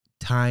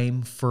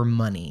time for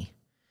money.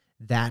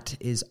 That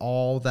is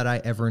all that I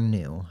ever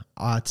knew.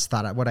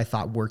 What I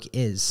thought work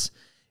is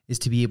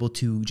to be able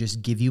to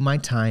just give you my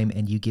time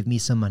and you give me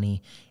some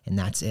money, and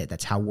that's it.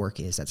 That's how work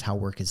is. That's how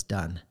work is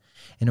done.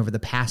 And over the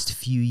past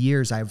few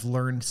years, I've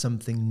learned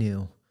something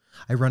new.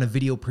 I run a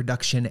video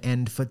production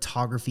and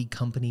photography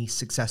company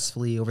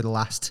successfully over the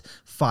last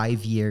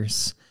 5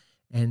 years.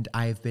 And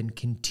I've been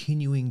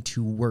continuing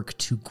to work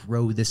to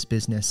grow this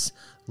business,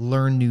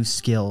 learn new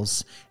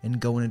skills,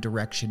 and go in a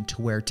direction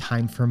to where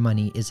time for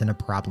money isn't a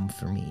problem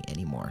for me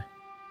anymore.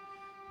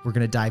 We're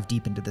going to dive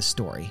deep into this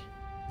story.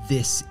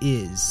 This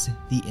is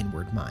The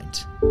Inward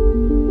Mind.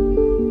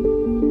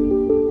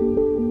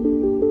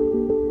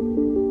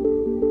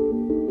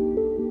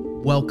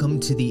 Welcome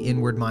to the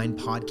Inward Mind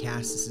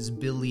podcast. This is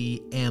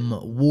Billy M.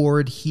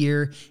 Ward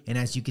here. And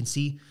as you can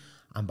see,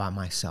 I'm by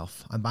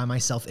myself. I'm by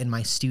myself in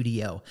my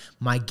studio.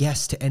 My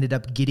guest ended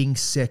up getting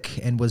sick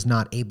and was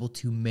not able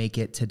to make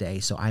it today.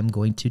 So I'm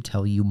going to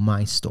tell you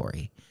my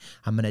story.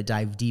 I'm going to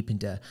dive deep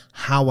into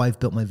how I've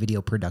built my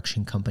video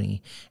production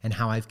company and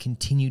how I've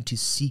continued to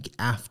seek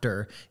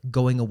after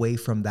going away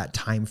from that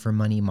time for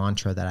money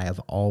mantra that I have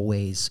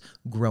always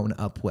grown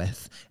up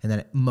with. And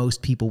that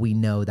most people we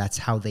know, that's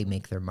how they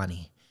make their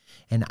money.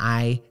 And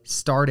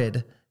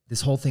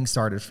this whole thing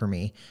started for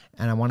me.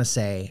 And I want to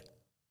say,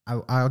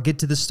 I'll get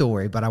to the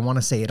story, but I want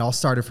to say it all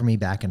started for me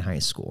back in high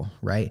school,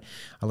 right?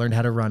 I learned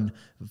how to run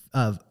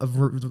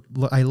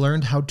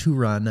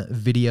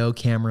video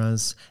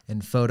cameras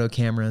and photo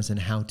cameras and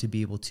how to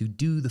be able to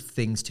do the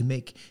things to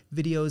make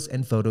videos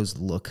and photos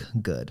look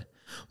good.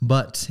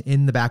 But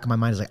in the back of my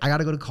mind is like, I got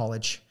to go to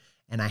college,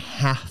 and I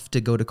have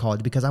to go to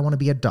college because I want to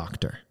be a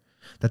doctor.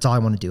 That's all I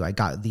want to do. I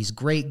got these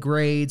great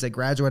grades. I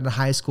graduated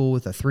high school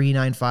with a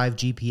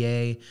 3.95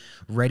 GPA,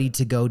 ready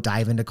to go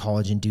dive into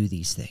college and do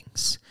these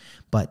things.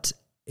 But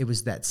it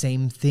was that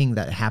same thing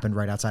that happened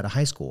right outside of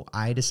high school.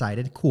 I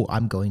decided, cool,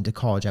 I'm going to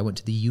college. I went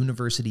to the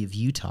University of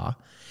Utah,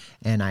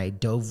 and I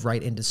dove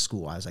right into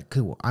school. I was like,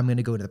 cool, I'm going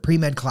to go to the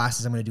pre-med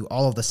classes. I'm going to do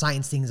all of the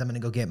science things. I'm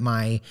going to go get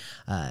my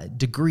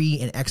degree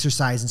in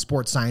exercise and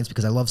sports science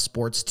because I love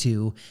sports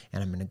too,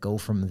 and I'm going to go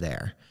from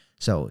there.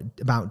 So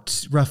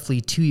about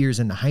roughly 2 years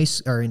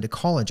into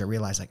college, I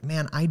realized like,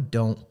 man, I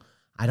don't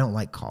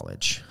like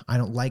college. I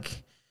don't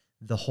like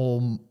the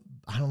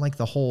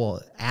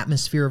whole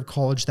atmosphere of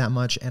college that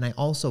much. And I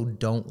also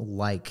don't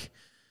like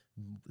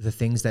the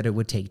things that it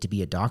would take to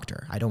be a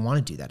doctor. I don't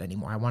want to do that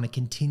anymore. I want to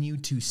continue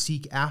to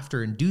seek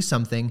after and do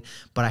something,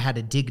 but I had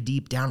to dig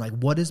deep down. Like,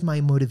 what is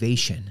my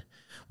motivation?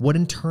 What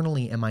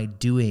internally am I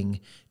doing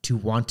to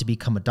want to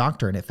become a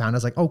doctor? And I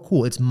was like, oh,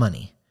 cool, it's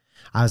money.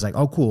 I was like,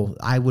 oh, cool.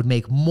 I would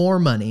make more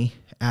money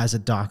as a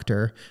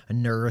doctor, a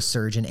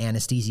neurosurgeon,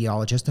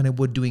 anesthesiologist than I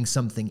would doing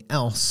something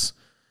else.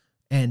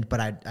 But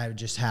I would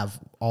just have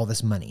all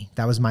this money.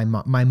 That was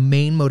my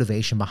main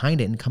motivation behind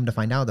it. And come to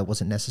find out that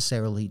wasn't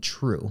necessarily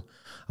true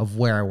of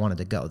where I wanted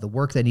to go. The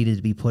work that needed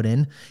to be put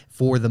in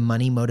for the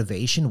money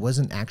motivation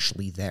wasn't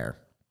actually there.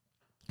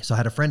 So I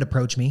had a friend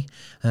approach me.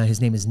 His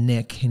name is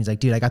Nick. And he's like,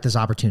 dude, I got this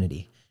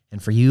opportunity.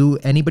 And for you,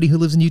 anybody who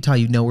lives in Utah,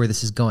 you know where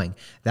this is going.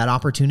 That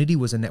opportunity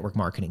was a network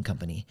marketing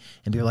company.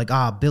 And people are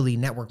like, Billy,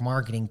 network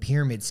marketing,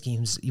 pyramid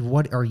schemes.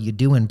 What are you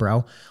doing,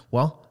 bro?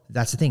 Well,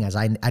 that's the thing, as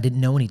I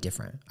didn't know any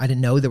different. I didn't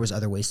know there was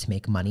other ways to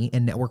make money,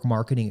 and network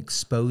marketing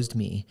exposed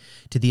me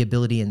to the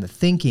ability and the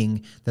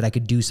thinking that I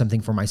could do something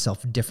for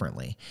myself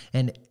differently.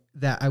 And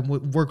that I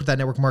worked with that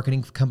network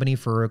marketing company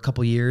for a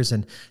couple of years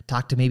and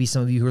talked to maybe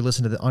some of you who are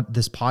listening to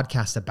this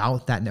podcast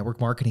about that network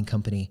marketing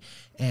company.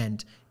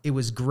 And it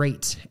was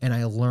great. And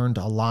I learned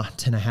a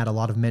lot, and I had a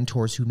lot of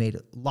mentors who made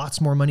lots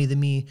more money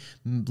than me,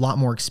 a lot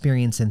more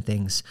experience in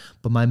things.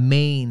 But my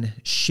main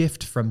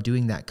shift from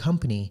doing that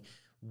company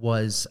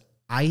was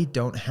I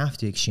don't have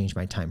to exchange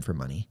my time for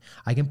money.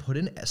 I can put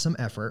in some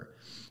effort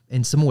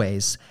in some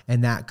ways,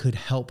 and that could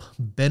help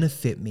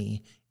benefit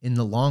me in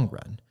the long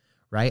run.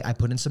 Right? I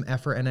put in some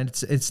effort, and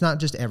it's not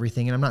just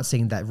everything. And I'm not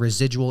saying that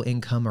residual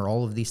income or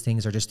all of these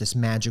things are just this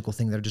magical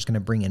thing that are just going to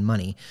bring in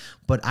money.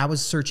 But I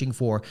was searching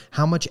for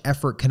how much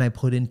effort can I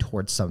put in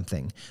towards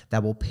something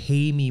that will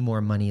pay me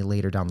more money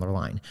later down the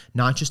line,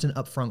 not just an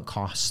upfront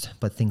cost,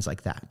 but things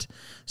like that.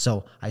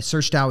 So I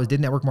searched out,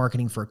 did network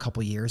marketing for a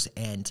couple years,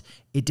 and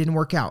it didn't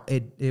work out.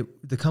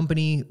 The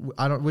company,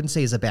 wouldn't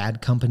say is a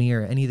bad company,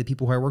 or any of the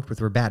people who I worked with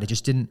were bad. It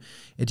just didn't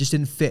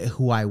fit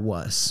who I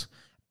was.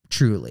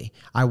 Truly.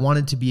 I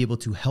wanted to be able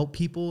to help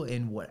people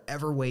in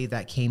whatever way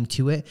that came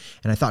to it.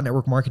 And I thought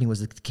network marketing was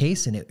the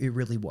case, and it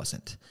really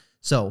wasn't.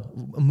 So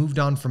I moved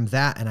on from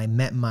that, and I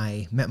met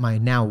my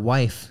now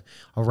wife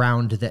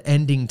around the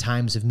ending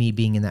times of me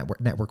being in that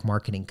network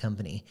marketing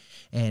company.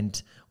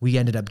 And we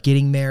ended up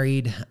getting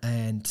married.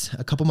 And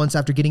a couple months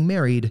after getting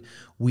married,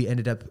 we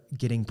ended up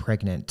getting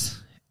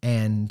pregnant.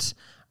 And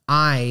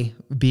I,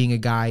 being a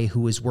guy who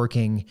was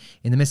working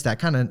in the midst of that,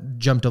 kind of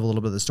jumped over a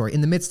little bit of the story.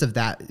 In the midst of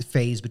that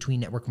phase between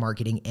network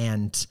marketing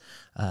and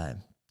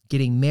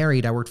getting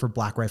married, I worked for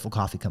Black Rifle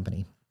Coffee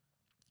Company.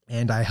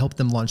 And I helped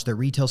them launch their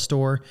retail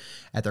store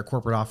at their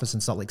corporate office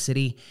in Salt Lake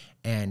City.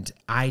 And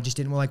I just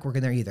didn't like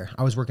working there either.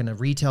 I was working a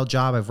retail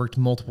job. I've worked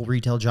multiple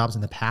retail jobs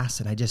in the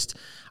past. And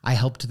I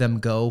helped them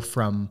go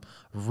from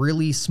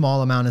really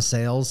small amount of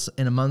sales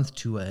in a month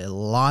to a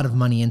lot of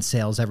money in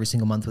sales every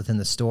single month within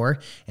the store.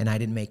 And I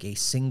didn't make a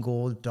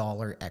single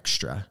dollar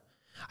extra.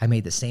 I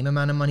made the same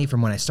amount of money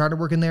from when I started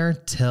working there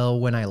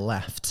till when I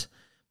left.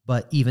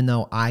 But even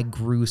though I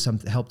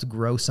helped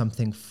grow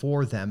something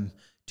for them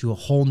to a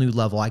whole new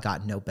level, I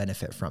got no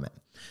benefit from it.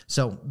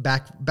 So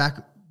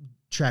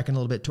backtracking a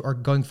little bit or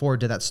going forward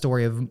to that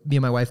story of me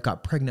and my wife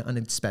got pregnant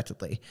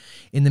unexpectedly.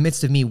 In the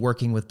midst of me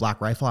working with Black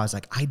Rifle, I was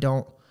like, I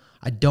don't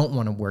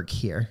want to work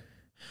here,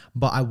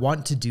 but I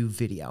want to do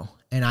video.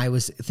 And I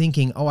was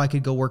thinking, I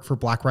could go work for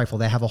Black Rifle.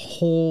 They have a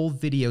whole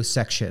video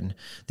section.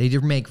 They do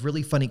make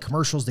really funny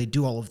commercials. They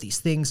do all of these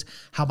things.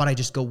 How about I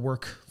just go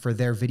work for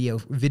their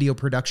video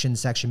production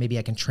section? Maybe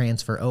I can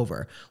transfer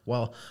over.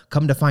 Well,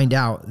 come to find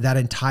out, that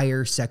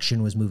entire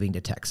section was moving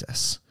to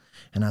Texas.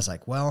 And I was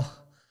like, well,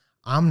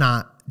 I'm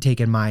not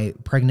taking my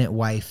pregnant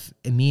wife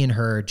and me and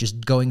her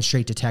just going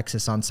straight to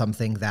Texas on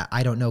something that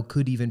I don't know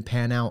could even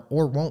pan out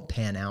or won't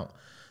pan out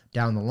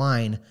down the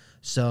line.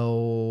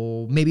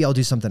 So maybe I'll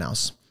do something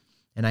else.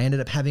 And I ended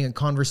up having a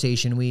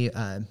conversation. Me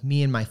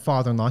and my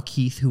father-in-law,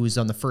 Keith, who was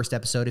on the first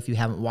episode. If you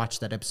haven't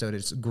watched that episode,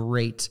 it's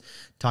great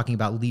talking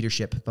about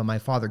leadership. But my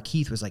father,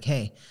 Keith, was like,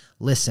 hey,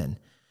 listen,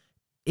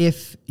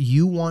 if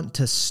you want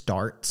to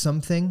start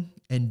something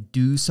and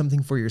do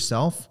something for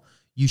yourself,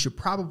 you should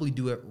probably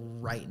do it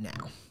right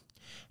now.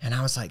 And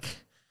I was like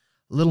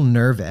a little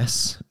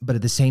nervous, but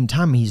at the same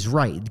time, he's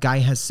right. The guy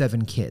has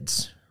 7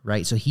 kids,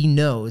 right? So he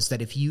knows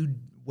that if you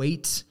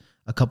wait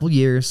a couple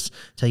years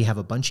till you have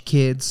a bunch of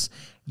kids,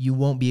 you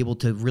won't be able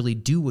to really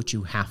do what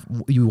you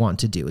want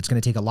to do. It's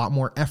going to take a lot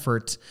more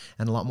effort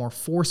and a lot more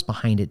force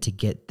behind it to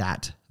get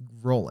that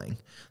rolling.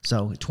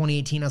 So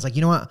 2018, I was like,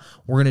 you know what?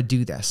 We're going to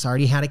do this. I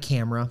already had a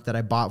camera that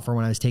I bought for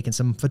when I was taking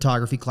some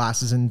photography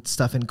classes and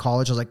stuff in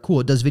college. I was like, cool,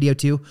 it does video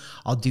too.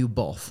 I'll do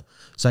both.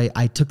 So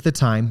I took the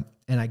time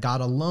and I got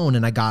a loan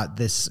and I got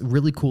this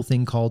really cool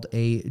thing called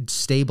a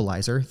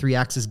stabilizer,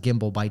 3-axis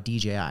gimbal by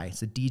DJI.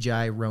 It's a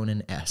DJI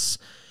Ronin S.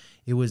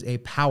 It was a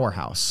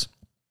powerhouse.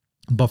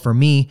 But for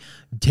me,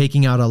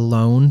 taking out a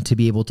loan to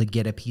be able to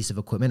get a piece of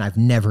equipment, I've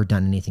never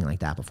done anything like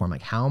that before. I'm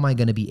like, how am I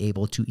going to be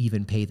able to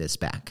even pay this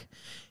back?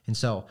 And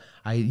so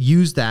I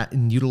used that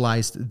and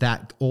utilized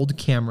that old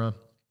camera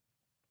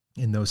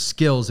in those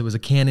skills. It was a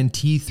Canon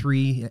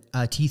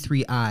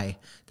T3i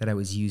that I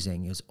was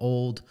using. It was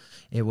old.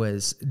 It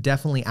was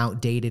definitely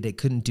outdated. It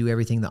couldn't do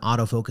everything. The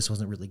autofocus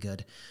wasn't really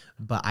good.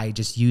 But I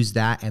just used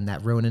that and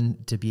that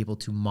Ronin to be able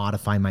to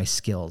modify my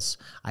skills.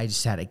 I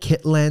just had a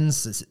kit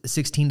lens,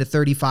 16 to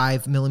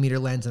 35 millimeter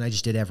lens, and I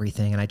just did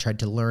everything. And I tried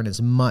to learn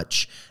as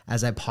much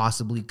as I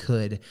possibly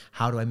could.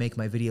 How do I make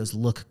my videos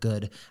look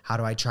good? How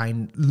do I try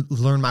and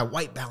learn my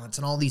white balance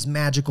and all these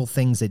magical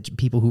things that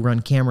people who run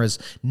cameras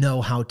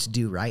know how to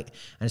do, right?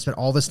 And I spent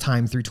all this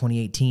time through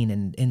 2018.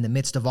 And in the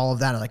midst of all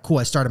of that, I was like, cool,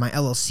 I started my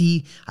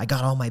LLC. I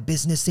got all my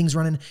business things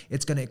running.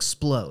 It's going to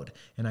explode.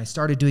 And I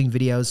started doing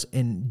videos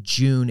in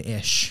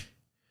June-ish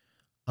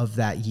of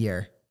that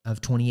year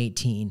of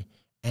 2018,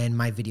 and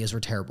my videos were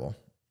terrible.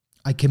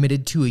 I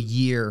committed to a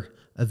year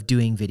of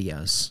doing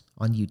videos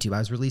on YouTube. I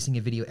was releasing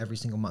a video every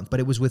single month, but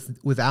it was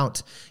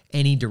without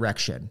any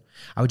direction.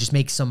 I would just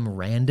make some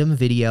random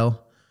video,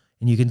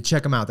 and you can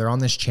check them out. They're on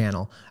this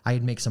channel.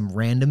 I'd make some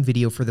random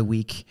video for the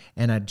week,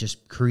 and I'd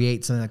just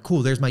create something like,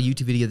 cool, there's my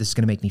YouTube video. This is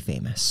going to make me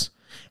famous.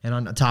 And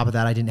on top of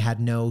that, I had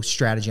no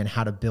strategy on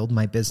how to build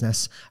my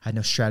business. I had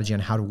no strategy on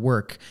how to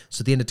work.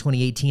 So at the end of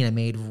 2018, I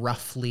made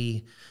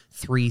roughly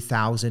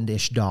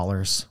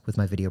 $3,000-ish with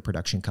my video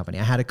production company.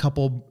 I had a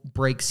couple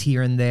breaks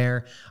here and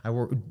there. I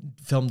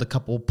filmed a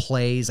couple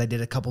plays. I did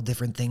a couple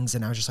different things,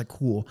 and I was just like,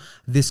 cool,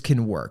 this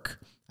can work.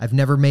 I've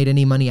never made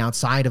any money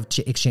outside of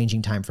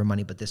exchanging time for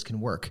money, but this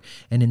can work.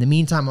 And in the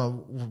meantime,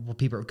 while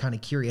people are kind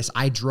of curious,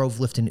 I drove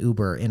Lyft and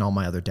Uber in all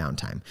my other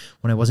downtime.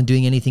 When I wasn't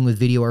doing anything with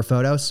video or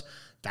photos,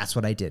 that's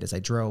what I did, is I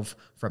drove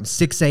from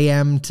 6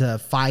 a.m. to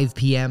 5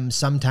 p.m.,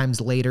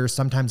 sometimes later,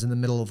 sometimes in the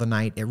middle of the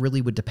night. It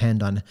really would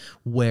depend on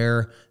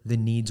where the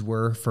needs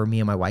were for me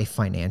and my wife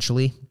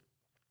financially.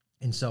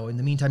 And so in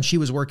the meantime, she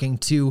was working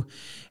too.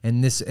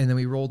 And then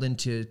we rolled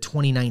into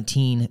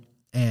 2019,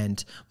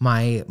 and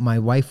my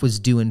wife was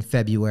due in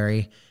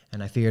February.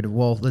 And I figured,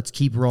 well, let's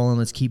keep rolling.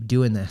 Let's keep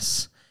doing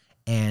this.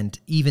 And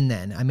even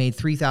then, I made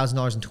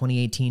 $3,000 in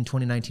 2018,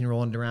 2019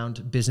 rolling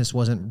around. Business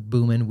wasn't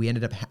booming. We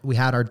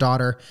had our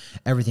daughter.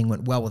 Everything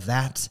went well with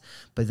that.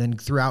 But then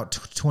throughout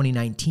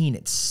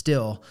 2019,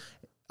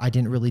 I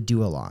didn't really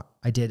do a lot.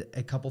 I did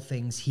a couple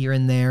things here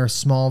and there,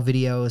 small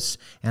videos,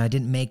 and I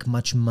didn't make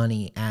much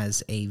money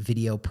as a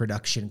video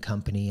production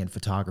company and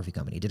photography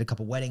company. Did a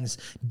couple weddings,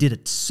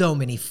 did so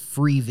many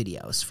free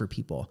videos for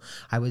people.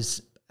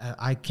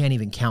 I can't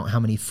even count how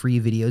many free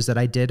videos that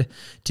I did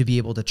to be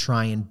able to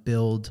try and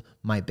build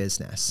my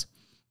business.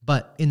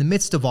 But in the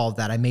midst of all of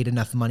that, I made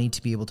enough money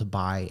to be able to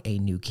buy a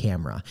new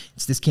camera.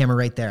 It's this camera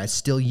right there. I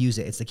still use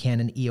it. It's the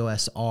Canon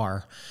EOS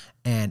R.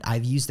 And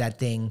I've used that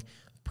thing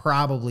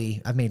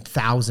I've made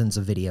thousands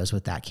of videos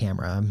with that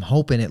camera. I'm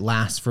hoping it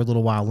lasts for a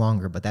little while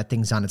longer, but that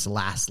thing's on its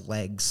last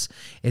legs.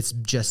 It's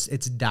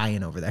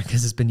dying over there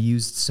because it's been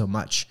used so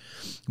much.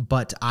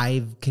 But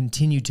I've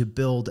continued to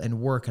build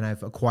and work, and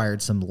I've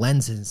acquired some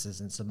lenses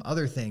and some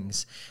other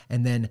things.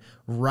 And then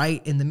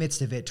right in the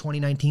midst of it,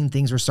 2019,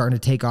 things were starting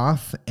to take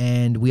off.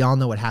 And we all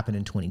know what happened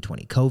in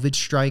 2020. COVID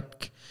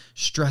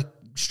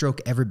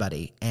struck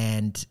everybody.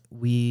 And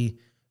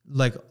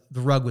the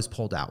rug was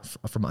pulled out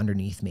from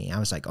underneath me. I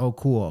was like, oh,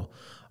 cool.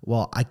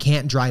 Well, I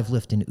can't drive,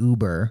 Lyft, and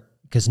Uber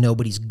because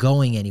nobody's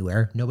going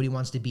anywhere. Nobody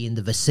wants to be in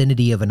the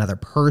vicinity of another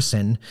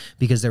person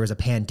because there was a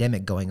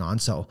pandemic going on.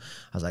 So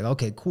I was like,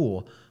 okay,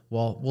 cool.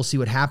 Well, we'll see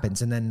what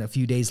happens. And then a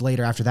few days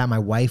later after that, my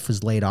wife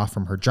was laid off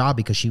from her job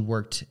because she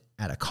worked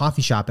at a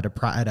coffee shop at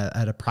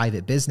a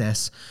private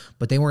business,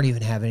 but they weren't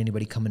even having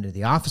anybody come into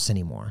the office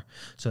anymore.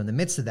 So in the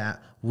midst of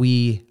that,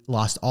 we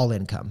lost all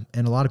income,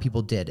 and a lot of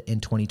people did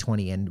in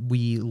 2020. And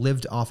we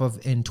lived off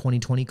of, in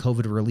 2020,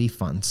 COVID relief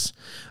funds.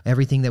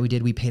 Everything that we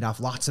did, we paid off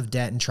lots of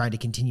debt and tried to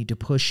continue to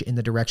push in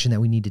the direction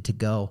that we needed to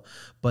go.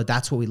 But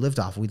that's what we lived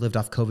off. We lived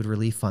off COVID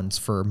relief funds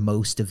for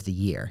most of the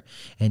year.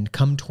 And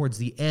come towards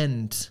the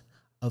end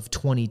of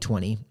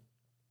 2020,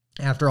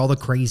 after all the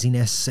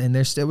craziness, and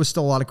there was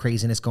still a lot of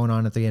craziness going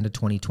on at the end of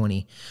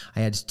 2020, I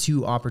had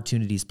two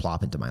opportunities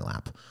plop into my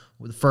lap.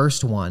 The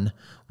first one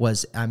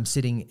was I'm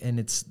sitting, and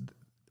it's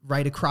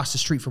right across the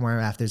street from where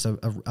I'm at. There's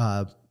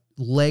a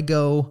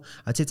Lego,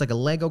 I'd say it's like a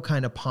Lego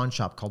kind of pawn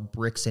shop called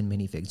Bricks and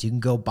Minifigs. You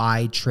can go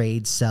buy,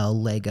 trade, sell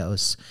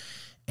Legos.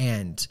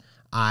 And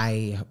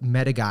I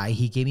met a guy.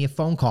 He gave me a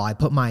phone call. I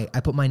put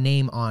my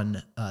name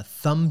on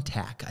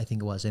Thumbtack, I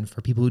think it was. And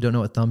for people who don't know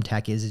what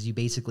Thumbtack is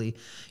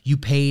you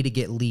pay to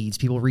get leads.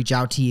 People reach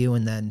out to you,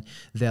 and then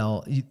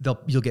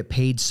you'll get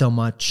paid so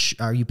much,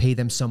 or you pay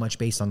them so much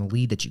based on the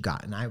lead that you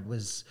got. And I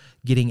was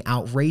getting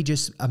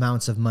outrageous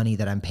amounts of money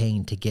that I'm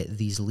paying to get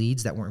these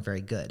leads that weren't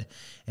very good.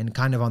 And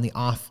kind of on the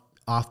off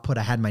put,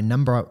 I had my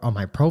number on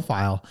my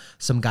profile.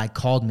 Some guy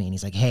called me and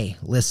he's like, hey,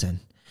 listen.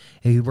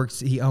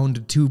 He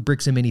owned 2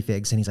 Bricks and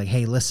Minifigs, and he's like,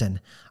 hey, listen,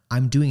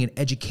 I'm doing an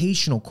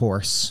educational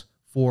course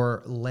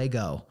for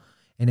Lego,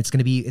 and it's going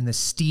to be in the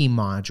STEAM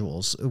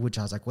modules, which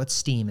I was like, what's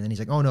STEAM? And then he's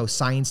like, oh no,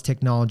 science,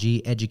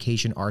 technology,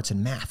 education, arts,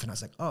 and math. And I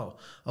was like, oh,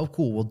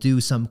 cool. We'll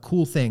do some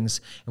cool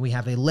things. And we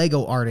have a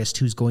Lego artist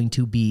who's going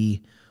to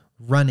be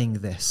running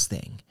this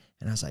thing.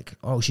 And I was like,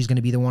 oh, she's going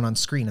to be the one on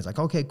screen. I was like,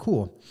 okay,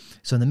 cool.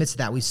 So in the midst of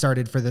that, we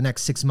started for the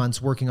next 6 months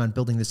working on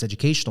building this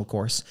educational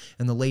course.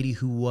 And the lady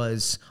who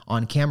was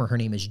on camera, her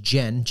name is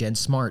Jen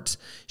Smart.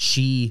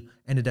 She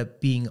ended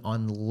up being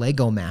on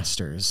Lego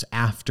Masters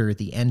after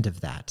the end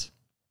of that.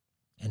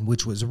 And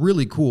which was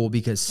really cool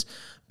because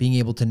being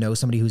able to know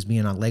somebody who's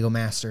being on Lego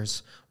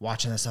Masters,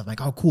 watching that stuff, I'm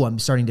like, oh, cool. I'm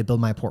starting to build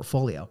my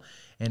portfolio.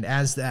 And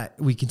as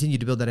we continued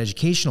to build that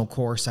educational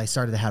course, I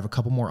started to have a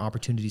couple more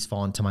opportunities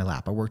fall into my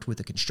lap. I worked with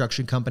a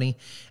construction company,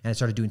 and I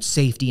started doing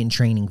safety and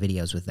training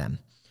videos with them.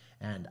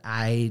 And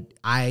I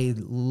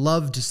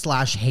loved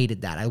 /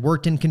 hated that. I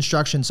worked in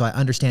construction, so I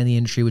understand the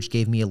industry, which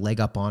gave me a leg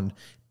up on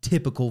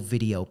typical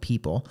video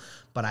people.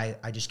 But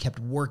I just kept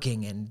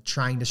working and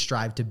trying to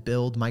strive to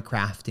build my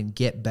craft and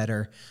get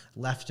better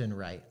left and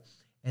right.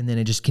 And then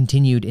it just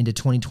continued into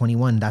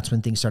 2021. That's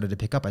when things started to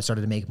pick up. I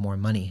started to make more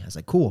money. I was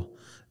like, cool,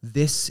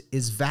 this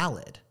is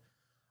valid.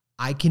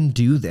 I can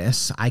do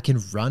this. I can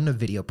run a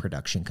video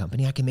production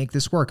company. I can make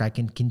this work. I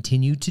can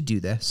continue to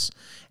do this,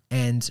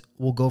 and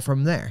we'll go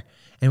from there.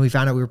 And we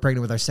found out we were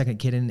pregnant with our second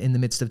kid in the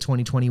midst of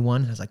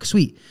 2021. I was like,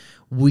 sweet,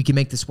 we can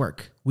make this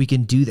work. We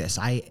can do this.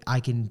 I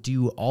can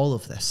do all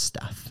of this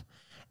stuff.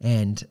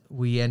 And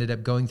we ended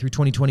up going through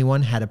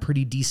 2021, had a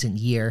pretty decent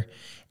year.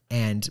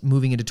 And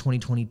moving into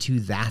 2022,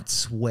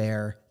 that's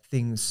where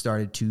things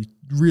started to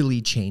really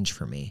change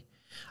for me.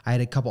 I had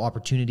a couple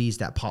opportunities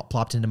that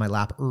plopped into my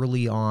lap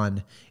early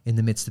on in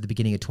the midst of the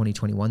beginning of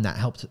 2021 that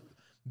helped.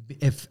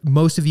 If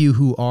most of you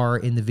who are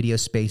in the video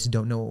space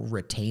don't know what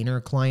retainer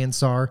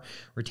clients are,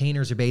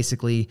 retainers are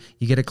basically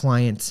you get a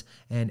client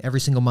and every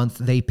single month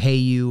they pay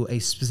you a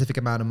specific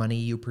amount of money,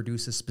 you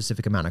produce a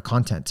specific amount of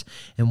content.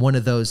 And one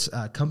of those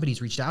companies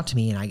reached out to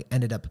me, and I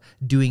ended up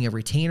doing a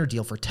retainer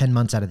deal for 10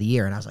 months out of the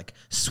year. And I was like,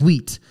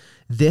 sweet,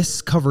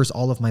 this covers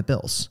all of my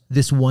bills.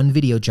 This one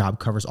video job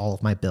covers all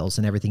of my bills,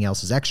 and everything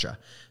else is extra.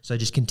 So I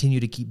just continue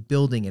to keep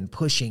building and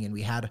pushing. And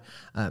we had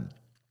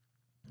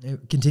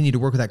continue to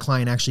work with that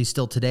client. Actually,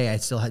 still today, I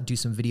still do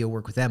some video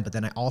work with them. But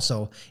then I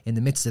also, in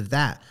the midst of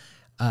that,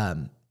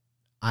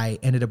 I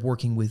ended up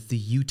working with the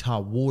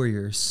Utah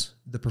Warriors,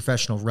 the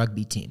professional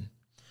rugby team.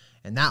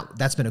 And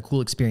that's been a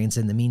cool experience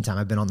in the meantime.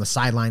 I've been on the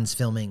sidelines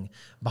filming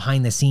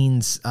behind the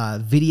scenes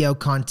video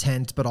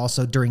content, but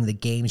also during the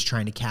games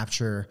trying to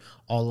capture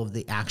all of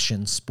the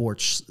action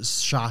sports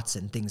shots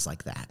and things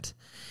like that.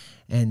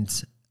 And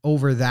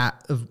over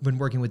that, I've been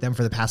working with them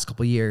for the past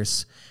couple of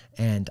years,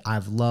 and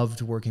I've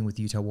loved working with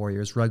Utah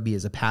Warriors. Rugby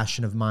is a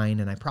passion of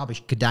mine, and I probably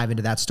could dive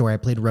into that story. I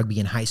played rugby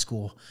in high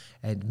school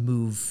and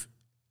moved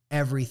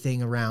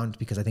everything around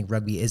because I think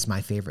rugby is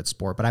my favorite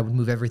sport, but I would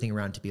move everything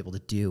around to be able to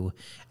do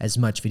as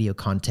much video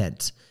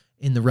content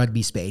in the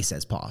rugby space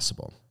as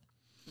possible.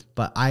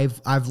 But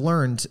I've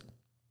learned,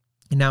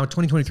 and now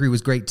 2023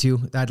 was great too.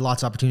 I had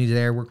lots of opportunity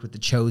there. Worked with The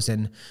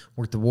Chosen,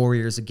 worked the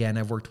Warriors again.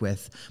 I've worked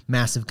with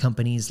massive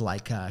companies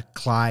like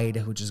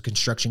Clyde, which is a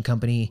construction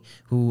company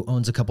who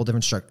owns a couple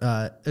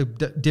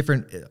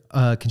different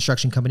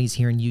construction companies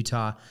here in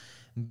Utah.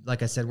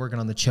 Like I said, working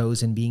on The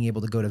Chosen, being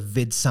able to go to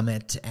Vid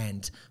Summit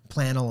and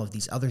plan all of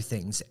these other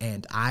things.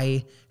 And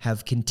I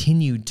have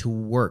continued to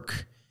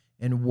work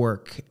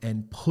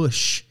and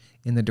push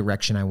in the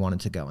direction I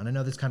wanted to go. And I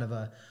know this kind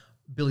of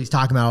Billy's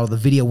talking about all the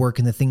video work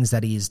and the things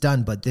that he has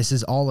done, but this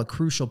is all a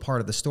crucial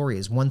part of the story.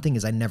 Is one thing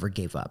is I never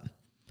gave up.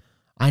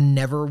 I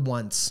never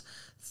once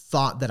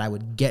thought that I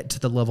would get to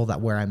the level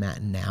that where I'm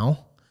at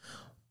now,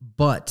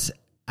 but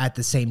at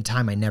the same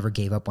time, I never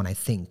gave up when I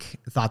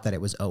thought that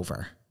it was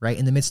over, right?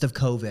 In the midst of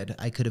COVID,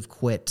 I could have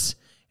quit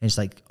and it's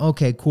like,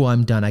 okay, cool,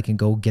 I'm done. I can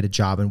go get a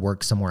job and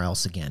work somewhere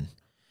else again.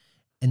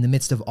 In the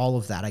midst of all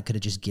of that, I could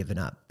have just given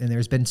up. And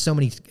there's been so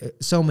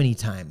many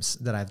times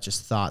that I've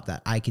just thought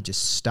that I could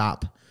just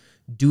stop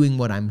doing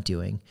what I'm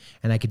doing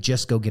and I could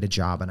just go get a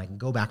job and I can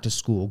go back to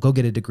school, go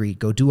get a degree,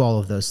 go do all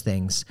of those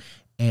things.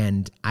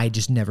 And I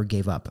just never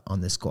gave up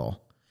on this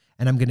goal.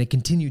 And I'm going to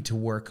continue to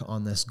work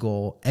on this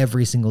goal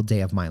every single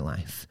day of my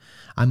life.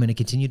 I'm going to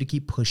continue to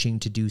keep pushing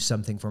to do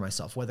something for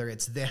myself, whether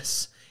it's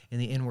this in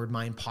the Inward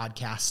Mind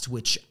podcast,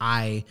 which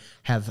I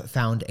have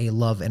found a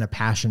love and a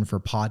passion for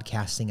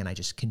podcasting. And I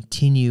just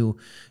continue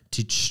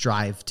to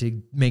strive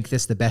to make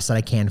this the best that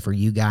I can for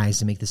you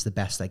guys, and make this the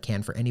best I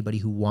can for anybody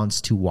who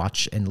wants to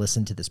watch and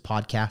listen to this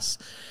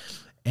podcast.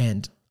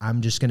 And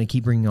I'm just going to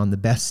keep bringing on the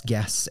best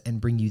guests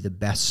and bring you the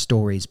best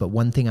stories. But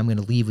one thing I'm going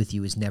to leave with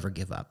you is never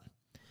give up.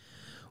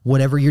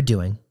 Whatever you're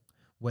doing,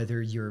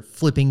 whether you're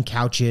flipping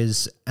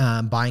couches,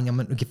 buying them,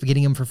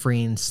 getting them for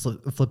free and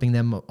flipping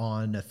them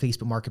on a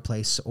Facebook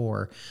Marketplace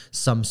or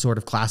some sort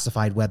of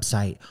classified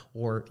website,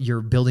 or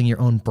you're building your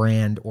own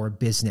brand or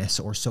business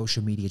or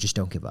social media, just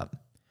don't give up,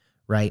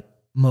 right?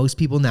 Most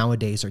people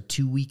nowadays are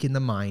too weak in the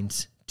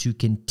mind to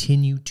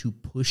continue to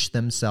push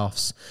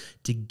themselves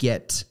to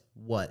get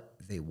what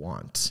they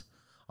want.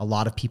 A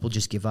lot of people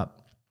just give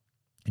up.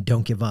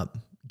 Don't give up.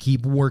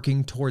 Keep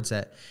working towards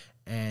it,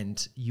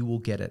 and you will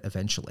get it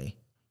eventually.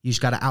 You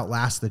just got to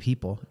outlast the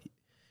people.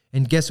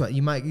 And guess what?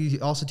 You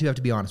also have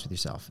to be honest with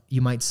yourself.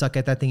 You might suck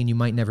at that thing and you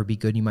might never be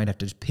good. You might have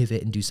to just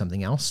pivot and do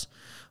something else,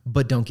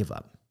 but don't give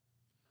up.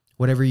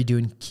 Whatever you're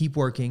doing, keep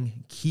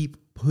working, keep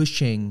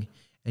pushing,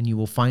 and you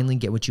will finally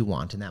get what you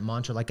want. And that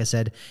mantra, like I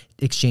said,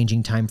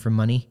 exchanging time for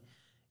money,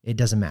 it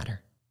doesn't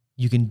matter.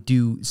 You can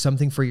do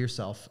something for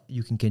yourself.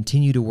 You can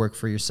continue to work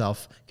for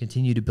yourself,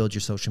 continue to build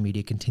your social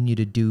media, continue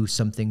to do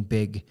something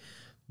big,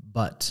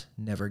 but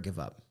never give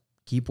up.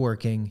 Keep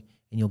working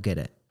and you'll get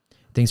it.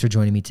 Thanks for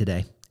joining me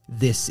today.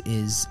 This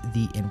is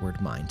The Inward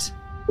Mind.